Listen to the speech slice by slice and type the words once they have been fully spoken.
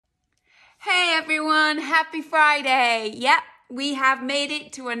everyone. Happy Friday. Yep, we have made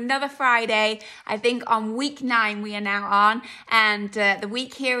it to another Friday. I think on week 9 we are now on, and the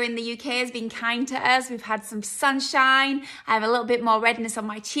week here in the UK has been kind to us. We've had some sunshine. I have a little bit more redness on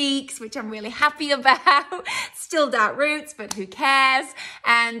my cheeks, which I'm really happy about. Still dark roots, but who cares?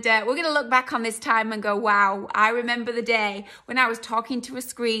 And we're going to look back on this time and go, wow, I remember the day when I was talking to a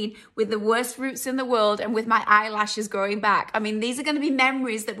screen with the worst roots in the world and with my eyelashes growing back. I mean, these are going to be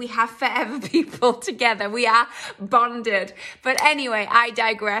memories that we have forever, people, together. We are bonded. But anyway, I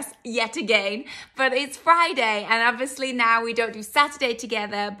digress yet again. But it's Friday, and obviously now we don't do Saturday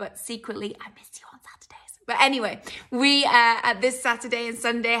together, but secretly I miss you on Saturdays. But anyway, we at this Saturday and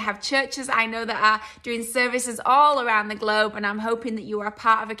Sunday have churches I know that are doing services all around the globe, and I'm hoping that you are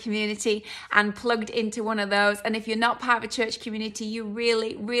part of a community and plugged into one of those. And if you're not part of a church community, you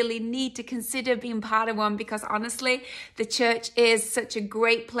really, really need to consider being part of one, because honestly, the church is such a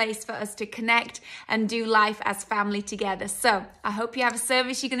great place for us to connect and do life as family together. So I hope you have a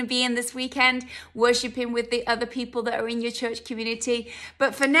service you're going to be in this weekend, worshiping with the other people that are in your church community.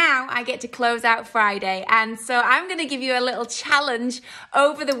 But for now, I get to close out Friday. And so I'm going to give you a little challenge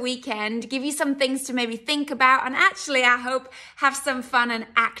over the weekend, give you some things to maybe think about, and actually, I hope, have some fun and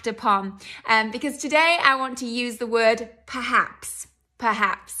act upon. Because today I want to use the word perhaps.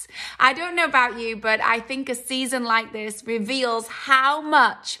 Perhaps. I don't know about you, but I think a season like this reveals how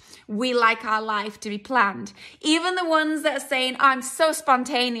much we like our life to be planned. Even the ones that are saying, oh, I'm so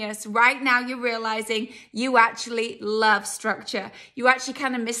spontaneous, right now you're realizing you actually love structure. You actually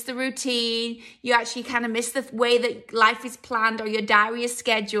kind of miss the routine. You actually kind of miss the way that life is planned or your diary is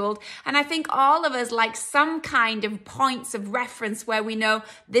scheduled. And I think all of us like some kind of points of reference where we know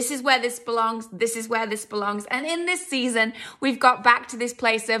this is where this belongs, this is where this belongs. And in this season, we've got back to this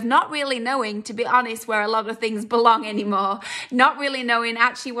place of not really knowing, to be honest, where a lot of things belong anymore. Not really knowing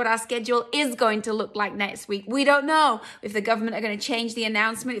actually what our schedule is going to look like next week. We don't know if the government are going to change the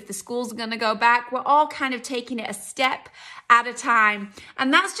announcement, if the schools are going to go back. We're all kind of taking it a step at a time.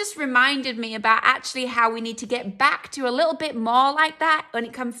 And that's just reminded me about actually how we need to get back to a little bit more like that when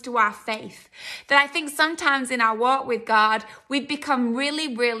it comes to our faith. That I think sometimes in our walk with God, we've become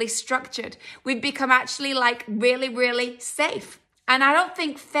really, really structured. We've become actually like really, really safe. And I don't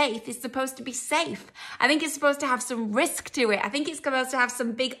think faith is supposed to be safe. I think it's supposed to have some risk to it. I think it's supposed to have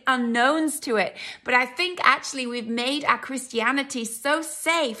some big unknowns to it. But I think actually we've made our Christianity so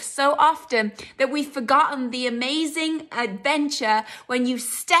safe so often that we've forgotten the amazing adventure when you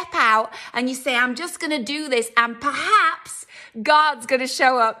step out and you say, I'm just going to do this, and perhaps God's going to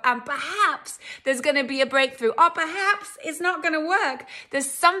show up, and perhaps there's going to be a breakthrough, or perhaps it's not going to work. There's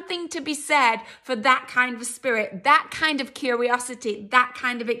something to be said for that kind of spirit, that kind of curiosity, that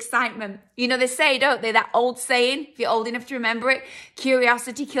kind of excitement. You know, they say, don't they, that old saying, if you're old enough to remember it,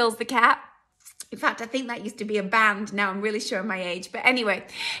 curiosity kills the cat. In fact, I think that used to be a band. Now I'm really showing my age. But anyway,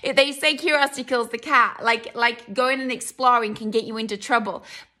 they say curiosity kills the cat. Like going and exploring can get you into trouble.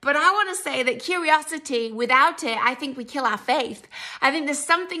 But I want to say that curiosity, without it, I think we kill our faith. I think there's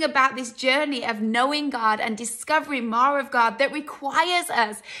something about this journey of knowing God and discovering more of God that requires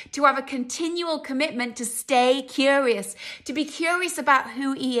us to have a continual commitment to stay curious, to be curious about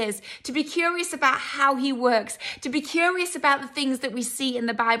who He is, to be curious about how He works, to be curious about the things that we see in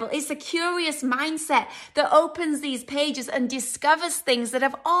the Bible. It's a curious mindset that opens these pages and discovers things that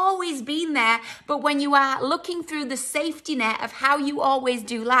have always been there. But when you are looking through the safety net of how you always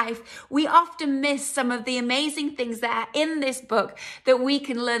do life, we often miss some of the amazing things that are in this book that we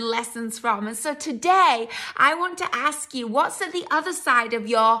can learn lessons from. And so today, I want to ask you, what's at the other side of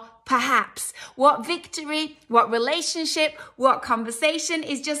your perhaps? What victory, what relationship, what conversation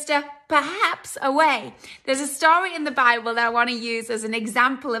is just a perhaps away? There's a story in the Bible that I want to use as an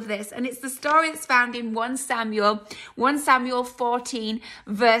example of this, and it's the story that's found in 1 Samuel 14,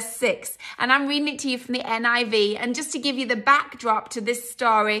 verse 6. And I'm reading it to you from the NIV, and just to give you the backdrop to this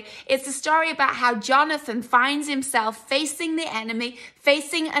story, it's a story about how Jonathan finds himself facing the enemy,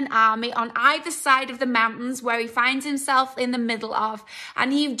 facing an army on either side of the mountains where he finds himself in the middle of,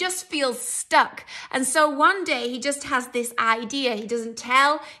 and he just feels stuck. And so one day he just has this idea. He doesn't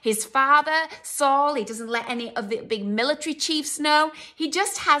tell his father, Saul. He doesn't let any of the big military chiefs know. He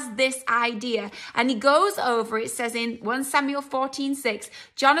just has this idea. And he goes over, it says in 1 Samuel 14:6,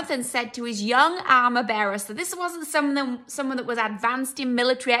 Jonathan said to his young armor bearer, so this wasn't someone that was advanced in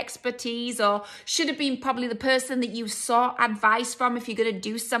military expertise, or should have been probably the person that you sought advice from if you're going to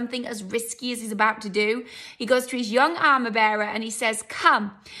do something as risky as he's about to do. He goes to his young armor bearer and he says,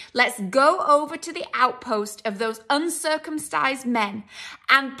 come, let's go over to the outpost of those uncircumcised men,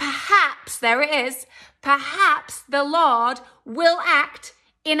 and perhaps, there it is, perhaps the Lord will act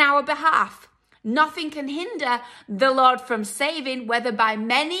in our behalf. Nothing can hinder the Lord from saving, whether by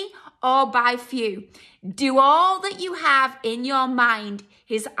many or by few. Do all that you have in your mind,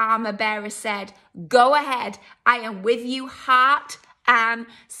 his armor bearer said. Go ahead. I am with you, heart and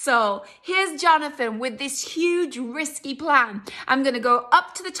soul. Here's Jonathan with this huge risky plan. I'm going to go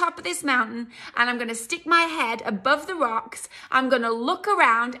up to the top of this mountain and I'm going to stick my head above the rocks. I'm going to look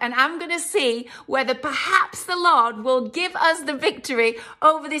around and I'm going to see whether perhaps the Lord will give us the victory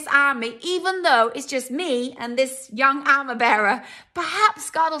over this army, even though it's just me and this young armor bearer. Perhaps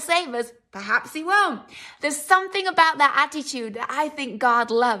God will save us. Perhaps he won't. There's something about that attitude that I think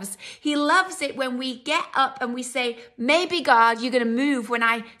God loves. He loves it when we get up and we say, maybe God, you're going to move when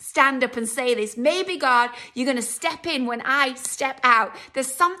I stand up and say this. Maybe God, you're going to step in when I step out.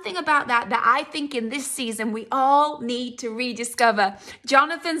 There's something about that I think in this season we all need to rediscover.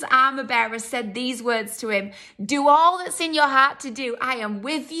 Jonathan's armor bearer said these words to him. Do all that's in your heart to do. I am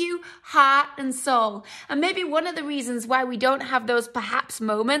with you, heart and soul. And maybe one of the reasons why we don't have those perhaps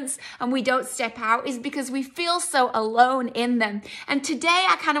moments and we don't step out is because we feel so alone in them. And today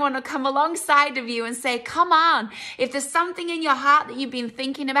I kind of want to come alongside of you and say, come on, if there's something in your heart that you've been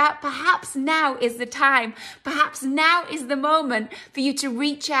thinking about, perhaps now is the time. Perhaps now is the moment for you to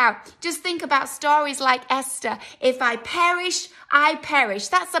reach out. Just think about stories like Esther. If I perish, I perish.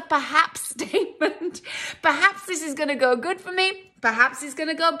 That's a perhaps statement. Perhaps this is going to go good for me. Perhaps it's going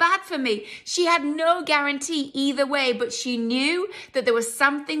to go bad for me. She had no guarantee either way, but she knew that there was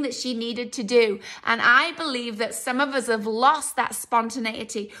something that she needed to do. And I believe that some of us have lost that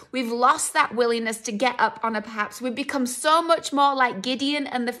spontaneity. We've lost that willingness to get up on a perhaps. We've become so much more like Gideon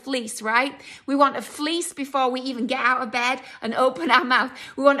and the fleece, right? We want a fleece before we even get out of bed and open our mouth.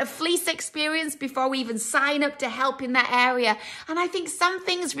 We want a fleece experience before we even sign up to help in that area. And I think some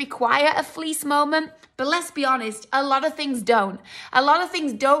things require a fleece moment, but let's be honest, a lot of things don't. A lot of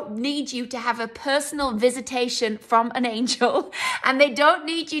things don't need you to have a personal visitation from an angel, and they don't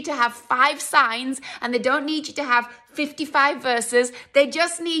need you to have 5 signs, and they don't need you to have 55 verses. They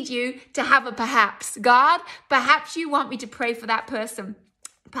just need you to have a perhaps. God, perhaps you want me to pray for that person.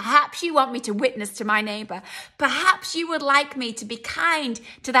 Perhaps you want me to witness to my neighbor. Perhaps you would like me to be kind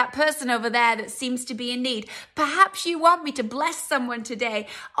to that person over there that seems to be in need. Perhaps you want me to bless someone today.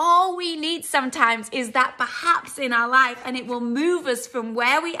 All we need sometimes is that perhaps in our life, and it will move us from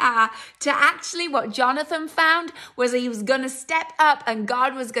where we are to actually what Jonathan found was he was going to step up and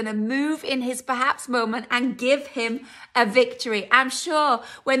God was going to move in his perhaps moment and give him a victory. I'm sure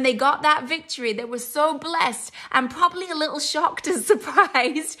when they got that victory, they were so blessed and probably a little shocked and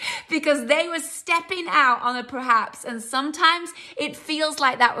surprised because they were stepping out on a perhaps. And sometimes it feels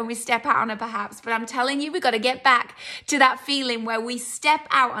like that when we step out on a perhaps. But I'm telling you, we've got to get back to that feeling where we step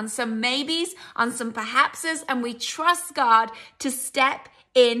out on some maybes, on some perhapses, and we trust God to step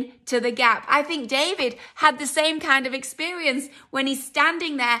into the gap. I think David had the same kind of experience when he's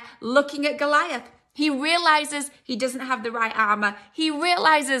standing there looking at Goliath. He realizes he doesn't have the right armor. He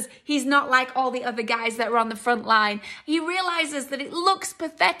realizes he's not like all the other guys that are on the front line. He realizes that it looks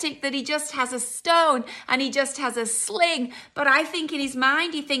pathetic that he just has a stone and he just has a sling. But I think in his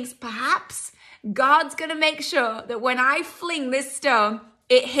mind, he thinks perhaps God's going to make sure that when I fling this stone,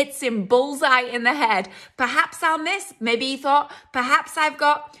 it hits him bullseye in the head. Perhaps I'll miss. Maybe he thought, perhaps I've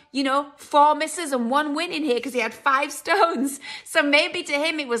got, 4 misses and 1 win in here because he had 5 stones. So maybe to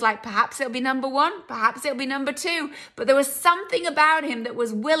him it was like, perhaps it'll be number 1, perhaps it'll be number 2. But there was something about him that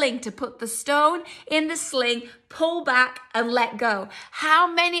was willing to put the stone in the sling, pull back and let go. How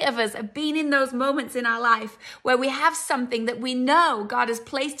many of us have been in those moments in our life where we have something that we know God has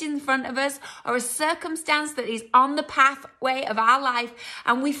placed in front of us or a circumstance that is on the pathway of our life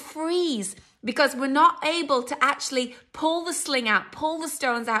and we freeze because we're not able to actually pull the sling out, pull the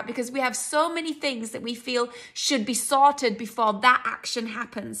stones out because we have so many things that we feel should be sorted before that action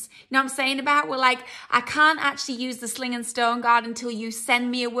happens. You know what I'm saying about? We're like, I can't actually use the sling and stone, God, until you send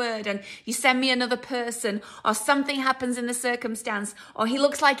me a word and you send me another person or something happens in the circumstance or he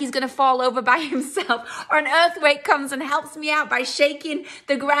looks like he's going to fall over by himself or an earthquake comes and helps me out by shaking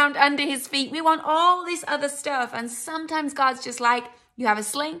the ground under his feet. We want all this other stuff. And sometimes God's just like, you have a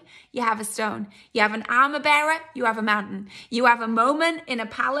sling, you have a stone. You have an armor bearer, you have a mountain. You have a moment in a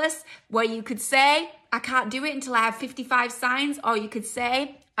palace where you could say, I can't do it until I have 55 signs. Or you could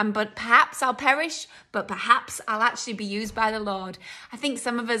say, but perhaps I'll perish, but perhaps I'll actually be used by the Lord. I think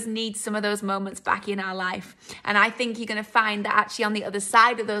some of us need some of those moments back in our life. And I think you're going to find that actually on the other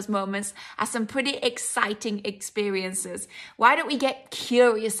side of those moments are some pretty exciting experiences. Why don't we get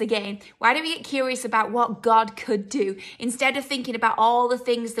curious again? Why don't we get curious about what God could do instead of thinking about all the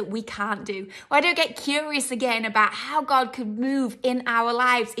things that we can't do? Why don't we get curious again about how God could move in our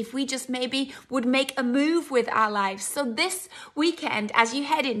lives if we just maybe would make a move with our lives? So this weekend, as you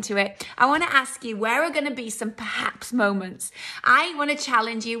head into it, I want to ask you, where are going to be some perhaps moments? I want to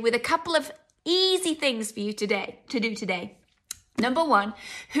challenge you with a couple of easy things for you to do today. Number one,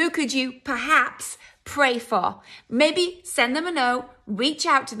 who could you perhaps pray for? Maybe send them a note, reach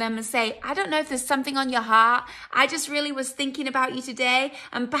out to them and say, I don't know if there's something on your heart. I just really was thinking about you today.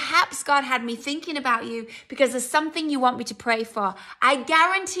 And perhaps God had me thinking about you because there's something you want me to pray for. I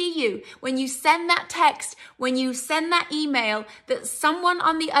guarantee you, when you send that text, when you send that email, that someone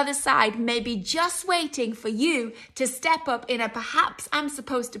on the other side may be just waiting for you to step up in a perhaps I'm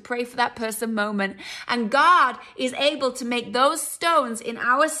supposed to pray for that person moment. And God is able to make those stones in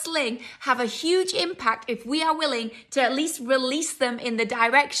our sling have a huge impact if we are willing to at least release them in the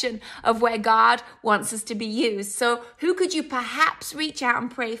direction of where God wants us to be used. So who could you perhaps reach out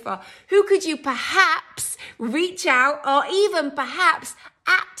and pray for? Who could you perhaps reach out or even perhaps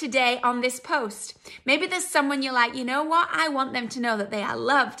at today on this post? Maybe there's someone you're like, you know what? I want them to know that they are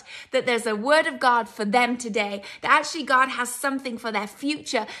loved, that there's a word of God for them today, that actually God has something for their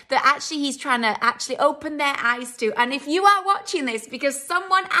future, that actually he's trying to actually open their eyes to. And if you are watching this because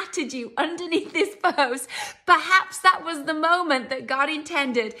someone added you underneath this post, perhaps that was the moment that God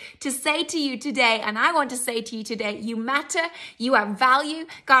intended to say to you today. And I want to say to you today, you matter, you have value,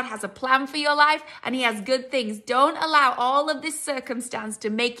 God has a plan for your life, and he has good things. Don't allow all of this circumstance to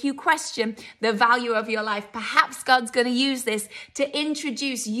make you question the value of your life. Perhaps God's going to use this to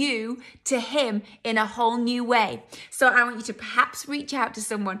introduce you to him in a whole new way. So I want you to perhaps reach out to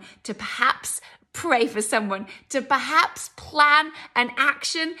someone, to perhaps pray for someone, to perhaps plan an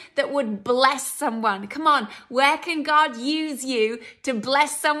action that would bless someone. Come on, where can God use you to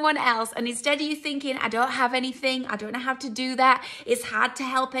bless someone else? And instead of you thinking, I don't have anything, I don't know how to do that, it's hard to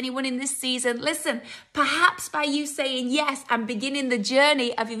help anyone in this season. Listen, perhaps by you saying yes and beginning the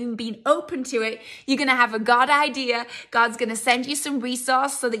journey of even being open to it, you're going to have a God idea. God's going to send you some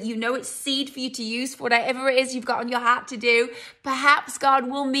resource so that you know it's seed for you to use for whatever it is you've got on your heart to do. Perhaps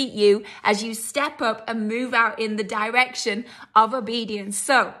God will meet you as you step up and move out in the direction of obedience.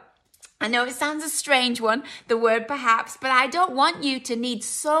 So I know it sounds a strange one, the word perhaps, but I don't want you to need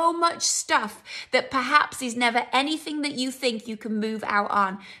so much stuff that perhaps is never anything that you think you can move out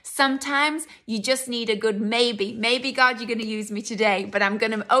on. Sometimes you just need a good maybe. Maybe, God, you're going to use me today, but I'm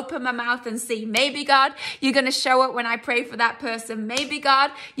going to open my mouth and see. Maybe, God, you're going to show up when I pray for that person. Maybe,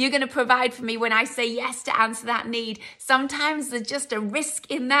 God, you're going to provide for me when I say yes to answer that need. Sometimes there's just a risk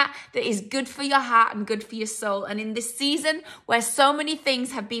in that is good for your heart and good for your soul. And in this season where so many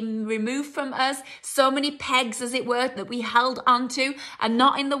things have been removed from us, so many pegs, as it were, that we held onto are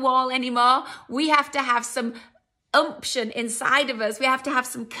not in the wall anymore, we have to have some umption inside of us. We have to have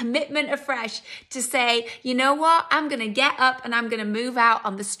some commitment afresh to say, you know what, I'm going to get up and I'm going to move out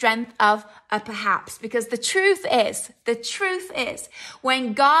on the strength of a perhaps. Because the truth is,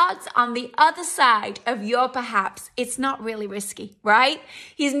 when God's on the other side of your perhaps, it's not really risky, right?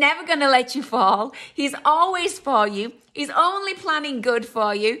 He's never going to let you fall. He's always for you. He's only planning good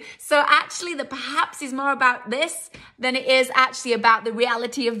for you. So actually the perhaps is more about this than it is actually about the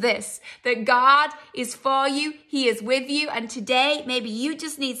reality of this. That God is for you. He is with you. And today, maybe you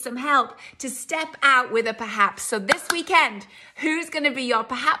just need some help to step out with a perhaps. So this weekend, who's going to be your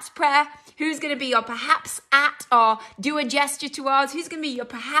perhaps prayer? Who's going to be your perhaps act or do a gesture towards? Who's going to be your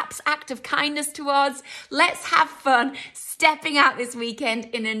perhaps act of kindness towards? Let's have fun stepping out this weekend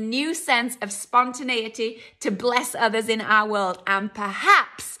in a new sense of spontaneity to bless others in our world. And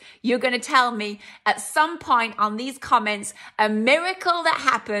perhaps you're going to tell me at some point on these comments a miracle that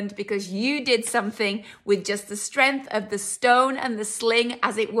happened because you did something with just the strength of the stone and the sling,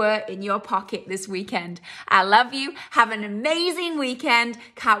 as it were, in your pocket this weekend. I love you. Have an amazing weekend.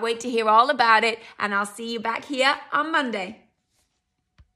 Can't wait to hear all about it. And I'll see you back here on Monday.